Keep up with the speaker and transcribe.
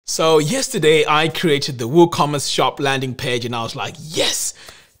So yesterday I created the WooCommerce shop landing page and I was like, yes,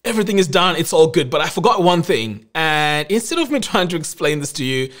 everything is done. It's all good. But I forgot one thing. And instead of me trying to explain this to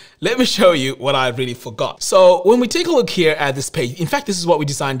you, let me show you what I really forgot. So when we take a look here at this page, in fact, this is what we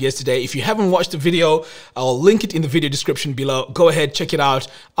designed yesterday. If you haven't watched the video, I'll link it in the video description below. Go ahead, check it out.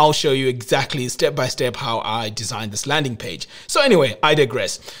 I'll show you exactly step by step how I designed this landing page. So anyway, I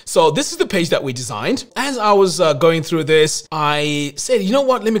digress. So this is the page that we designed. As I was going through this, I said, you know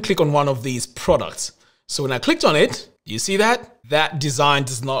what? Let me click on one of these products. So when I clicked on it, you see that? That design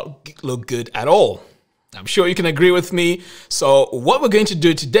does not look good at all. I'm sure you can agree with me. So what we're going to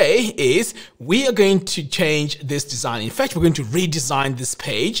do today is we are going to change this design. In fact, we're going to redesign this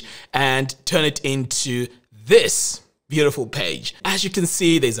page and turn it into this beautiful page. As you can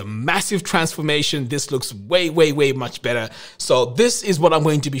see, there's a massive transformation. This looks way, way, way much better. So this is what I'm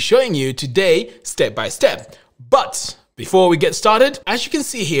going to be showing you today, step by step. But before we get started, as you can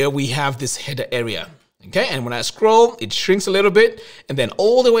see here, we have this header area. Okay, and when I scroll, it shrinks a little bit. And then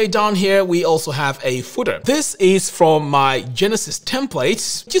all the way down here, we also have a footer. This is from my Genesis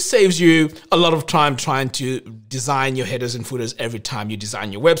templates. It just saves you a lot of time trying to design your headers and footers every time you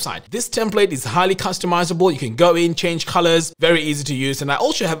design your website. This template is highly customizable. You can go in, change colors, very easy to use. And I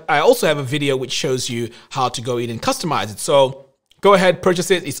also have a video which shows you how to go in and customize it. So go ahead, purchase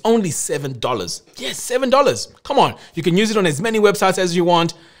it. It's only $7. Yes, $7. Come on. You can use it on as many websites as you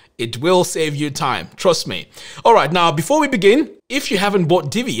want. It will save you time, trust me. All right, now before we begin, if you haven't bought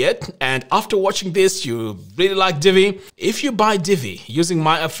Divi yet, and after watching this, you really like Divi, if you buy Divi using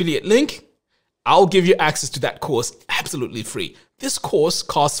my affiliate link, I'll give you access to that course absolutely free. This course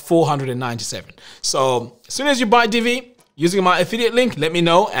costs $497. So as soon as you buy Divi using my affiliate link, let me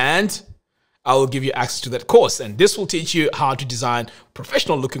know and I will give you access to that course. And this will teach you how to design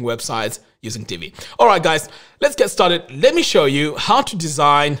professional looking websites using Divi. All right, guys, let's get started. Let me show you how to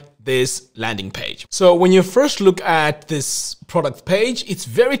design this landing page. So when you first look at this product page, it's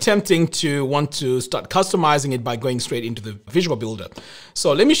very tempting to want to start customizing it by going straight into the visual builder.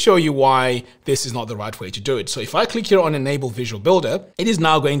 So let me show you why this is not the right way to do it. So if I click here on Enable Visual Builder, it is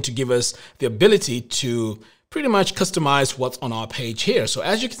now going to give us the ability to pretty much customize what's on our page here. So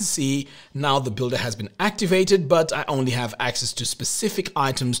as you can see, now the builder has been activated, but I only have access to specific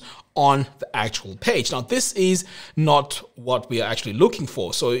items on the actual page. Now, this is not what we are actually looking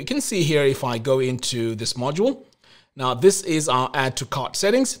for. So you can see here, if I go into this module, now this is our add to cart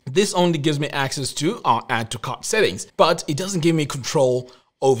settings. This only gives me access to our add to cart settings, but it doesn't give me control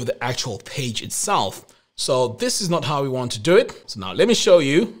over the actual page itself. So this is not how we want to do it. So now let me show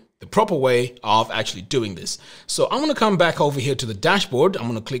you the proper way of actually doing this. So I'm going to come back over here to the dashboard. I'm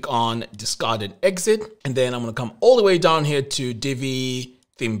going to click on discard and exit. And then I'm going to come all the way down here to Divi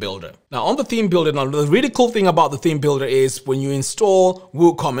Theme Builder. Now on the Theme Builder, now the really cool thing about the Theme Builder is when you install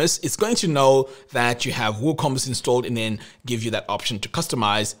WooCommerce, it's going to know that you have WooCommerce installed and then give you that option to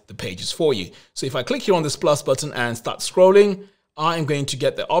customize the pages for you. So if I click here on this plus button and start scrolling, I am going to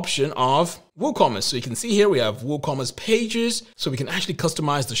get the option of WooCommerce. So you can see here we have WooCommerce pages. So we can actually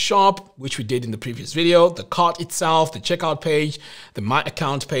customize the shop, which we did in the previous video, the cart itself, the checkout page, the My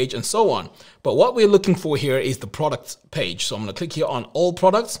Account page, and so on. But what we're looking for here is the products page. So I'm going to click here on all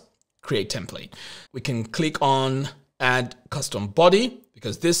products, create template. We can click on add custom body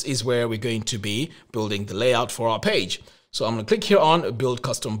because this is where we're going to be building the layout for our page. So I'm going to click here on build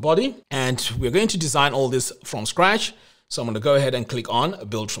custom body and we're going to design all this from scratch. So I'm going to go ahead and click on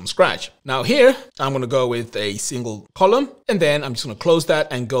build from scratch. Now here, I'm going to go with a single column and then I'm just going to close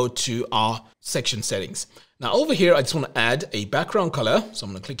that and go to our section settings. Now over here, I just want to add a background color. So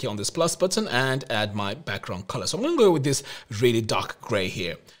I'm going to click here on this plus button and add my background color. So I'm going to go with this really dark gray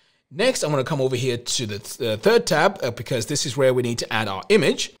here. Next, I'm going to come over here to the third tab because this is where we need to add our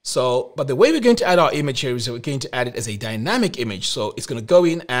image. So, but the way we're going to add our image here is we're going to add it as a dynamic image. So it's going to go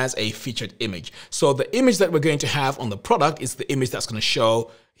in as a featured image. So the image that we're going to have on the product is the image that's going to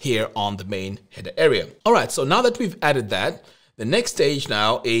show here on the main header area. All right, so now that we've added that, the next stage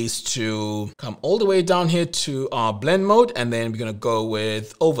now is to come all the way down here to our blend mode, and then we're going to go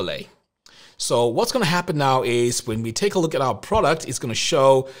with overlay. So what's going to happen now is when we take a look at our product, it's going to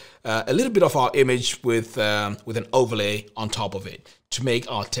show a little bit of our image with an overlay on top of it to make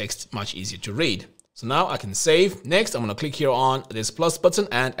our text much easier to read. So now I can save. Next, I'm going to click here on this plus button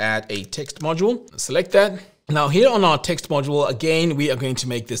and add a text module. Select that. Now here on our text module, again, we are going to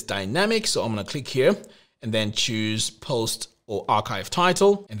make this dynamic. So I'm going to click here and then choose post or archive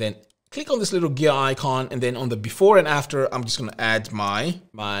title and then click on this little gear icon, and then on the before and after, I'm just going to add my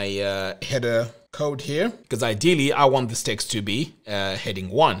header code here, because ideally I want this text to be heading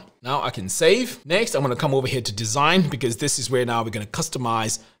 1. Now I can save. Next, I'm going to come over here to design, because this is where now we're going to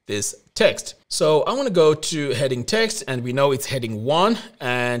customize this text. So I want to go to heading text, and we know it's heading 1.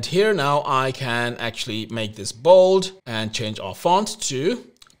 And here now I can actually make this bold and change our font to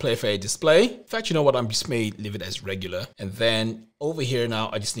Play Fair Display. In fact, you know what? I'm just may leave it as regular. And then over here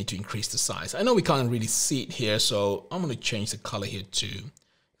now, I just need to increase the size. I know we can't really see it here, so I'm going to change the color here to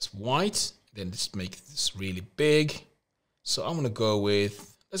it's white. Then just make this really big. So I'm going to go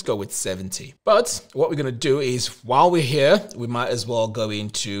with, let's go with 70. But what we're going to do is, while we're here, we might as well go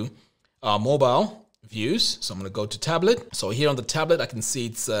into our mobile views. So I'm going to go to tablet. So here on the tablet, I can see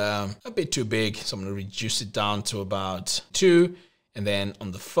it's a bit too big. So I'm going to reduce it down to about 2. And then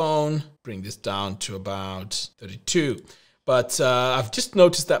on the phone, bring this down to about 32. But I've just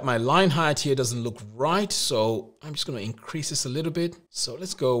noticed that my line height here doesn't look right. So I'm just going to increase this a little bit. So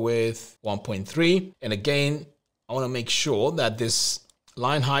let's go with 1.3. And again, I want to make sure that this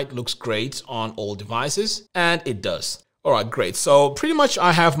line height looks great on all devices. And it does. All right, great. So pretty much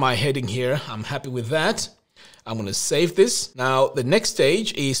I have my heading here. I'm happy with that. I'm going to save this. Now, the next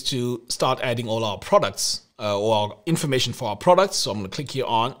stage is to start adding all our products or our information for our products. So I'm going to click here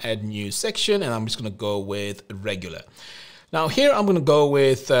on add new section, and I'm just going to go with regular. Now here I'm going to go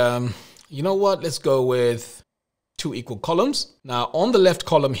with, you know what, let's go with 2 equal columns. Now on the left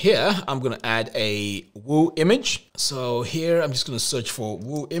column here, I'm going to add a Woo image. So here I'm just going to search for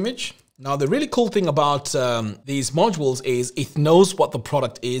Woo image. Now, the really cool thing about these modules is it knows what the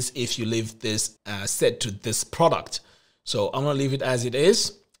product is if you leave this set to this product. So I'm going to leave it as it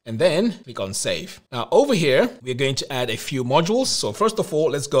is and then click on save. Now over here, we're going to add a few modules. So first of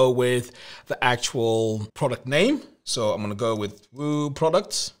all, let's go with the actual product name. So I'm going to go with Woo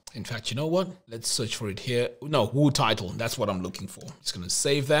products. In fact, you know what? Let's search for it here. No, Woo title. That's what I'm looking for. Just going to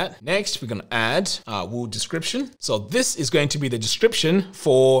save that. Next, we're going to add Woo description. So this is going to be the description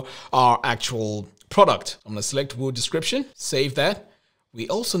for our actual product. I'm going to select Woo description, save that. We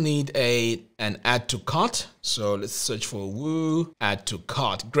also need an add to cart. So let's search for Woo add to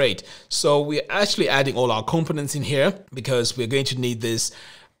cart. Great. So we're actually adding all our components in here because we're going to need this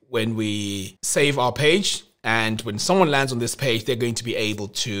when we save our page. And when someone lands on this page, they're going to be able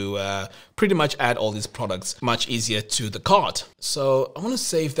to pretty much add all these products much easier to the cart. So I want to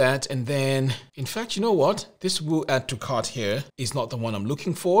save that. And then, in fact, you know what? This Woo add to cart here is not the one I'm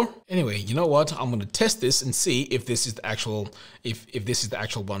looking for. Anyway, you know what? I'm going to test this and see if this is the actual, if this is the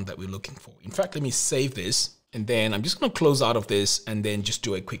actual one that we're looking for. In fact, let me save this. And then I'm just going to close out of this and then just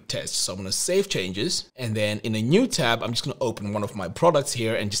do a quick test. So I'm going to save changes. And then in a new tab, I'm just going to open one of my products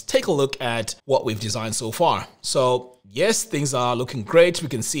here and just take a look at what we've designed so far. So yes, things are looking great. We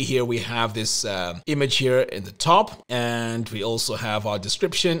can see here we have this image here in the top, and we also have our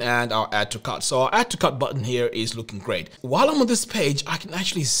description and our add to cart. So our add to cart button here is looking great. While I'm on this page, I can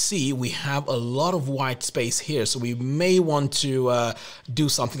actually see we have a lot of white space here. So we may want to do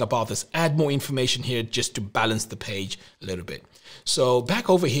something about this, add more information here just to balance the page a little bit. So back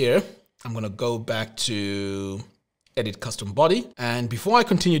over here, I'm going to go back to edit custom body. And before I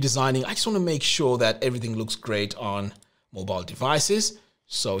continue designing, I just want to make sure that everything looks great on mobile devices.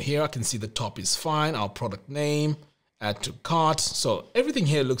 So here I can see the top is fine, our product name, add to cart. So everything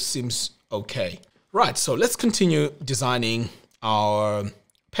here seems okay. Right, so let's continue designing our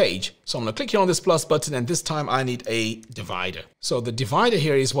page. So I'm going to click here on this plus button, and this time I need a divider. So the divider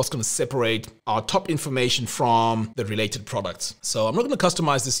here is what's going to separate our top information from the related products. So I'm not going to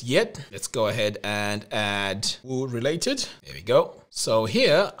customize this yet. Let's go ahead and add Woo related. There we go. So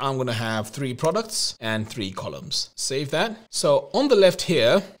here I'm going to have 3 products and 3 columns. Save that. So on the left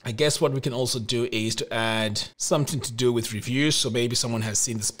here, I guess what we can also do is to add something to do with reviews. So maybe someone has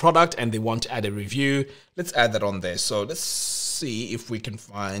seen this product and they want to add a review. Let's add that on there. So let's see if we can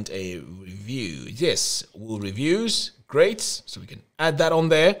find a review. Yes, Woo reviews. Great. So we can add that on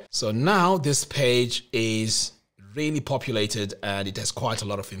there. So now this page is really populated and it has quite a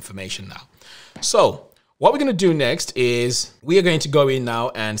lot of information now. So what we're going to do next is we are going to go in now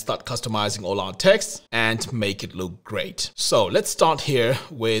and start customizing all our text and make it look great. So let's start here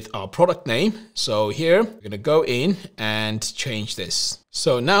with our product name. So here we're going to go in and change this.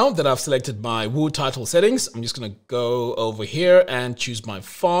 So now that I've selected my Woo title settings, I'm just going to go over here and choose my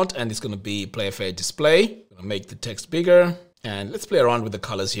font, and it's going to be Play Fair Display. I'm going to make the text bigger. And let's play around with the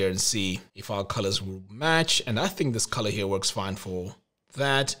colors here and see if our colors will match. And I think this color here works fine for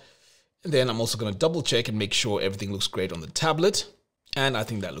that. And then I'm also going to double check and make sure everything looks great on the tablet. And I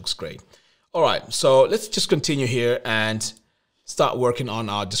think that looks great. All right, so let's just continue here and start working on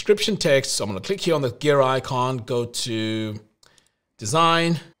our description text. So I'm going to click here on the gear icon, go to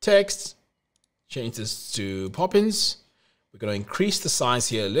design, text, change this to Poppins. We're going to increase the size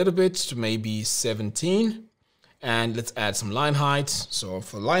here a little bit to maybe 17. And let's add some line height. So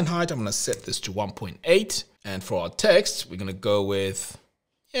for line height, I'm going to set this to 1.8. And for our text, we're going to go with,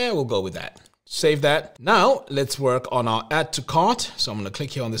 yeah, we'll go with that. Save that. Now let's work on our add to cart. So I'm going to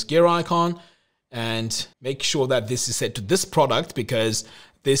click here on this gear icon and make sure that this is set to this product, because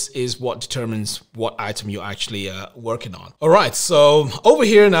this is what determines what item you're actually working on. All right, so over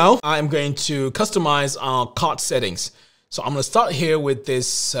here now, I'm going to customize our cart settings. So I'm going to start here with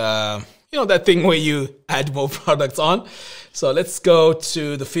this, you know, that thing where you add more products on. So let's go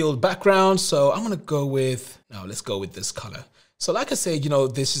to the field background. So I'm going to go with, now let's go with this color. So like I said, you know,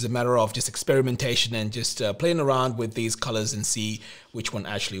 this is a matter of just experimentation and just playing around with these colors and see which one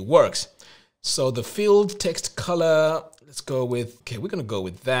actually works. So the field text color, let's go with, okay, we're going to go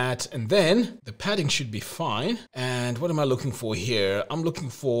with that. And then the padding should be fine. And what am I looking for here? I'm looking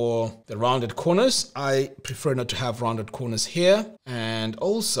for the rounded corners. I prefer not to have rounded corners here. And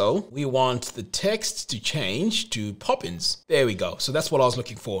also we want the text to change to Poppins. There we go. So that's what I was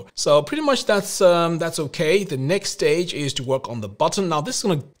looking for. So pretty much that's okay. The next stage is to work on the button. Now this is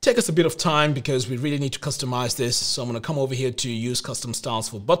going to take us a bit of time because we really need to customize this. So I'm going to come over here to use custom styles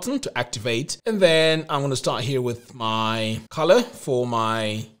for button to activate. And then I'm going to start here with my color for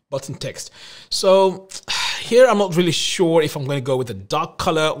my button text. So here I'm not really sure if I'm going to go with a dark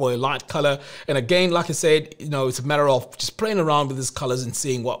color or a light color. And again, like I said, you know, it's a matter of just playing around with these colors and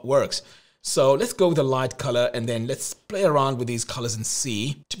seeing what works. So let's go with a light color and then let's play around with these colors and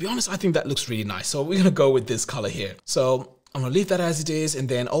see. To be honest, I think that looks really nice. So we're going to go with this color here. So I'm going to leave that as it is. And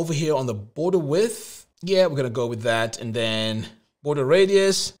then over here on the border width, yeah, we're going to go with that. And then border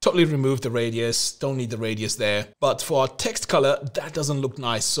radius, totally remove the radius, don't need the radius there. But for our text color, that doesn't look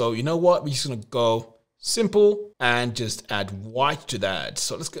nice. So you know what, we're just gonna go simple and just add white to that.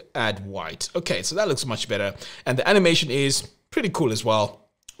 So let's go add white. Okay, so that looks much better. And the animation is pretty cool as well.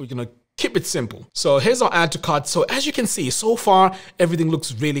 We're gonna keep it simple. So here's our add to cart. So as you can see, so far, everything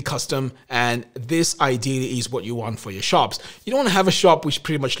looks really custom. And this ideally is what you want for your shops. You don't wanna have a shop which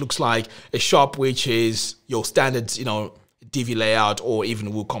pretty much looks like a shop which is your standard, you know, Divi layout or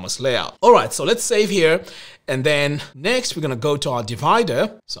even WooCommerce layout. All right, so let's save here. And then next we're gonna go to our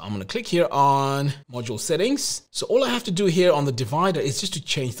divider. So I'm gonna click here on module settings. So all I have to do here on the divider is just to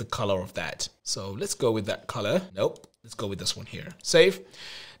change the color of that. So let's go with that color. Nope, let's go with this one here. Save.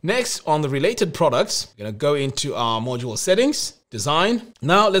 Next on the related products, we're gonna go into our module settings, design.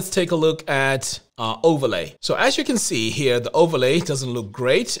 Now let's take a look at our overlay. So as you can see here, the overlay doesn't look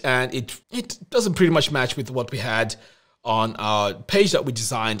great and it doesn't pretty much match with what we had on our page that we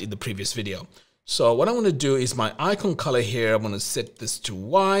designed in the previous video. So what I'm going to do is my icon color here, I'm going to set this to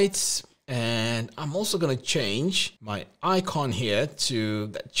white. And I'm also going to change my icon here to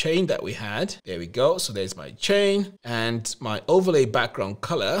that chain that we had. There we go. So there's my chain and my overlay background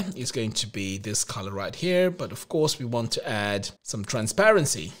color is going to be this color right here. But of course we want to add some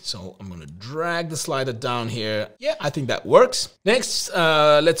transparency. So I'm going to drag the slider down here. Yeah, I think that works. Next,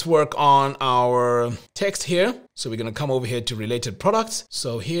 let's work on our text here. So we're going to come over here to related products.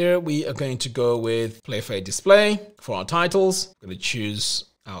 So here we are going to go with Play Fair Display for our titles. I'm going to choose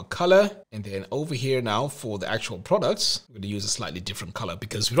our color, and then over here now for the actual products, we're going to use a slightly different color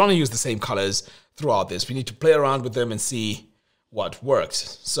because we don't want to use the same colors throughout this. We need to play around with them and see what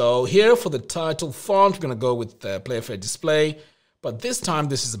works. So here for the title font, we're going to go with the Play Fair Display, but this time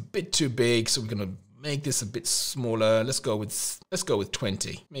this is a bit too big, so we're going to make this a bit smaller. Let's go with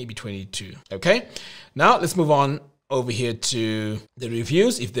 20, maybe 22. Okay, now let's move on over here to the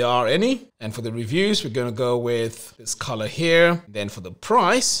reviews, if there are any. And for the reviews, we're going to go with this color here. Then for the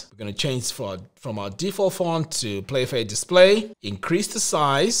price, we're going to change from our default font to Play Fair Display, increase the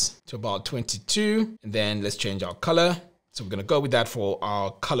size to about 22, and then let's change our color. So we're going to go with that for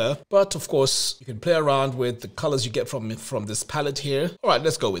our color. But of course, you can play around with the colors you get from this palette here. All right,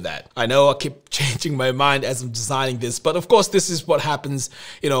 let's go with that. I know I keep changing my mind as I'm designing this, but of course, this is what happens,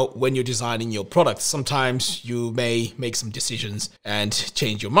 you know, when you're designing your products. Sometimes you may make some decisions and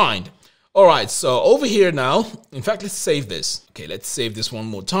change your mind. All right, so over here now, in fact, let's save this. Okay, let's save this one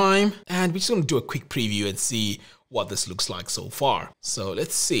more time. And we're just going to do a quick preview and see what this looks like so far. So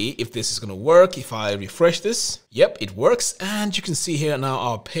let's see if this is going to work. If I refresh this, yep, it works. And you can see here now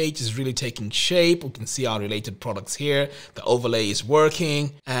our page is really taking shape. We can see our related products here. The overlay is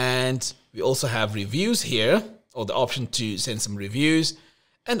working. And we also have reviews here, or the option to send some reviews.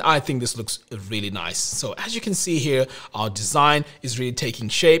 And I think this looks really nice. So as you can see here, our design is really taking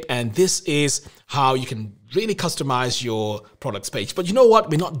shape, and this is how you can really customize your products page. But you know what?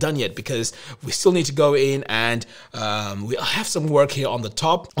 We're not done yet, because we still need to go in and we have some work here on the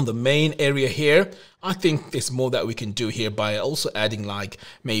top, on the main area here. I think there's more that we can do here by also adding like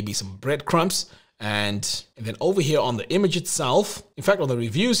maybe some breadcrumbs. And then over here on the image itself, in fact, on the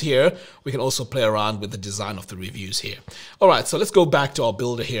reviews here, we can also play around with the design of the reviews here. All right, so let's go back to our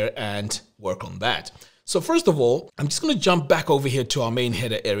builder here and work on that. So first of all, I'm just going to jump back over here to our main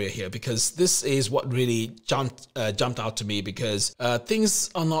header area here, because this is what really jumped out to me, because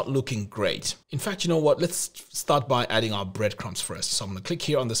things are not looking great. In fact, you know what? Let's start by adding our breadcrumbs first. So I'm going to click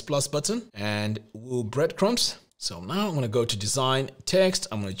here on this plus button and Woo breadcrumbs. So now I'm going to go to design text.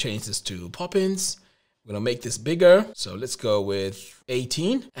 I'm going to change this to Poppins. I'm going to make this bigger. So let's go with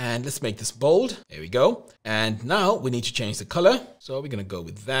 18 and let's make this bold. There we go. And now we need to change the color. So we're going to go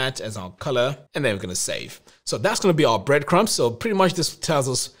with that as our color, and then we're going to save. So that's going to be our breadcrumbs. So pretty much this tells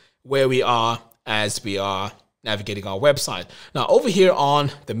us where we are as we are navigating our website. Now over here on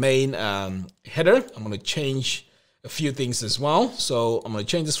the main header, I'm going to change a few things as well. So I'm going to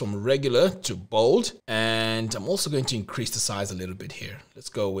change this from regular to bold, and I'm also going to increase the size a little bit here. Let's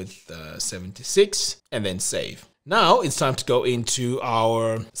go with 76 and then save. Now it's time to go into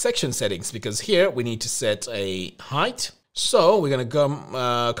our section settings, because here we need to set a height. So we're going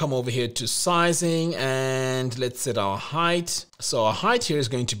to come over here to sizing, and let's set our height. So our height here is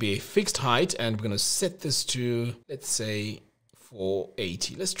going to be a fixed height, and we're going to set this to, let's say,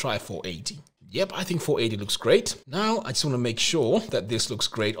 480. Let's try 480. Yep, I think 480 looks great. Now I just want to make sure that this looks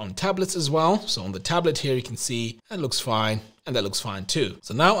great on tablets as well. So on the tablet here, you can see that looks fine, and that looks fine too.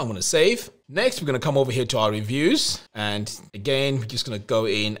 So now I'm going to save. Next, we're going to come over here to our reviews. And again, we're just going to go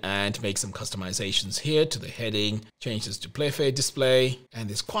in and make some customizations here to the heading, change this to Playfair display. And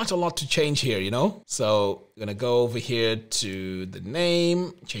there's quite a lot to change here, you know. So we're going to go over here to the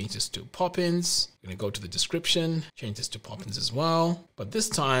name, change this to Poppins. We're going to go to the description, change this to Poppins as well. But this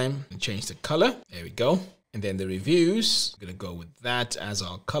time, change the color. There we go. And then the reviews, we're going to go with that as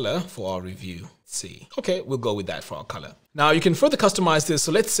our color for our review. Let's see. Okay, we'll go with that for our color. Now you can further customize this.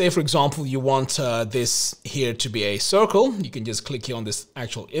 So let's say, for example, you want this here to be a circle. You can just click here on this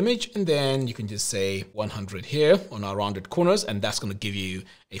actual image, and then you can just say 100 here on our rounded corners, and that's going to give you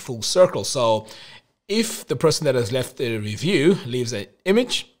a full circle. So if the person that has left the review leaves an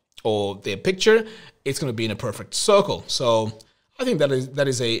image or their picture, it's going to be in a perfect circle. So I think that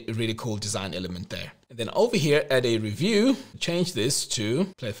is a really cool design element there. And then over here, add a review, change this to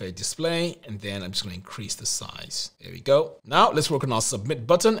Playfair display, and then I'm just going to increase the size. There we go. Now let's work on our submit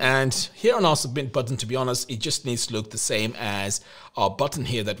button. And here on our submit button, to be honest, it just needs to look the same as our button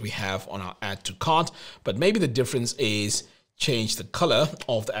here that we have on our add to cart. But maybe the difference is change the color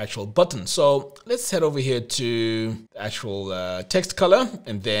of the actual button. So let's head over here to the actual text color.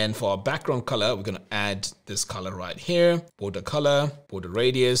 And then for our background color, we're going to add this color right here, border color, border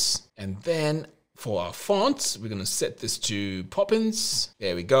radius. And then for our fonts, we're going to set this to Poppins.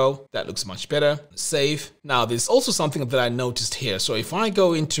 There we go. That looks much better. Save. Now, there's also something that I noticed here. So if I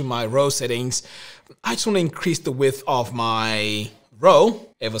go into my row settings, I just want to increase the width of my row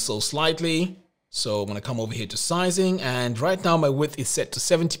ever so slightly. So I'm going to come over here to sizing, and right now my width is set to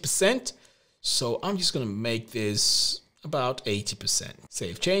 70%. So I'm just going to make this about 80%.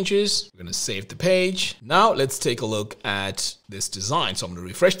 Save changes. We're going to save the page. Now let's take a look at this design. So I'm going to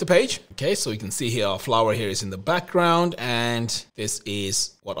refresh the page. Okay, so you can see here our flower here is in the background, and this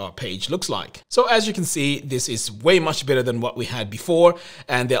is what our page looks like. So as you can see, this is way much better than what we had before.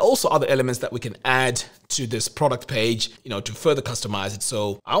 And there are also other elements that we can add to this product page, you know, to further customize it.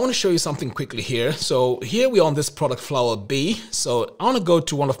 So I want to show you something quickly here. So here we are on this product flower B. So I want to go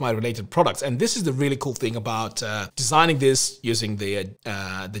to one of my related products. And this is the really cool thing about designing this using the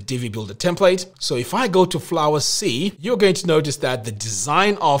Divi Builder template. So if I go to flower C, you're going to notice that the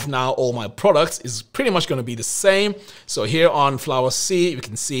design of now all my products is pretty much going to be the same. So here on flower C, you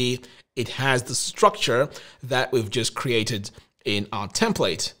can see it has the structure that we've just created in our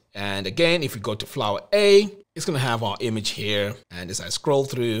template. And again, if we go to flower A, it's going to have our image here. And as I scroll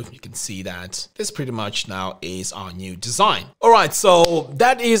through, you can see that this pretty much now is our new design. All right, so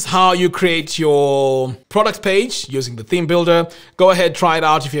that is how you create your product page using the theme builder. Go ahead, try it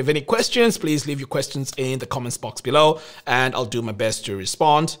out. If you have any questions, please leave your questions in the comments box below, and I'll do my best to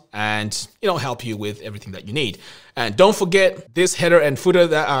respond and, you know, help you with everything that you need. And don't forget this header and footer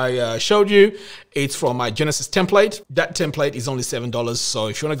that I showed you. It's from my Genesis template. That template is only $7. So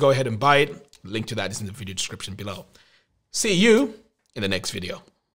if you want to go ahead and buy it, link to that is in the video description below. See you in the next video.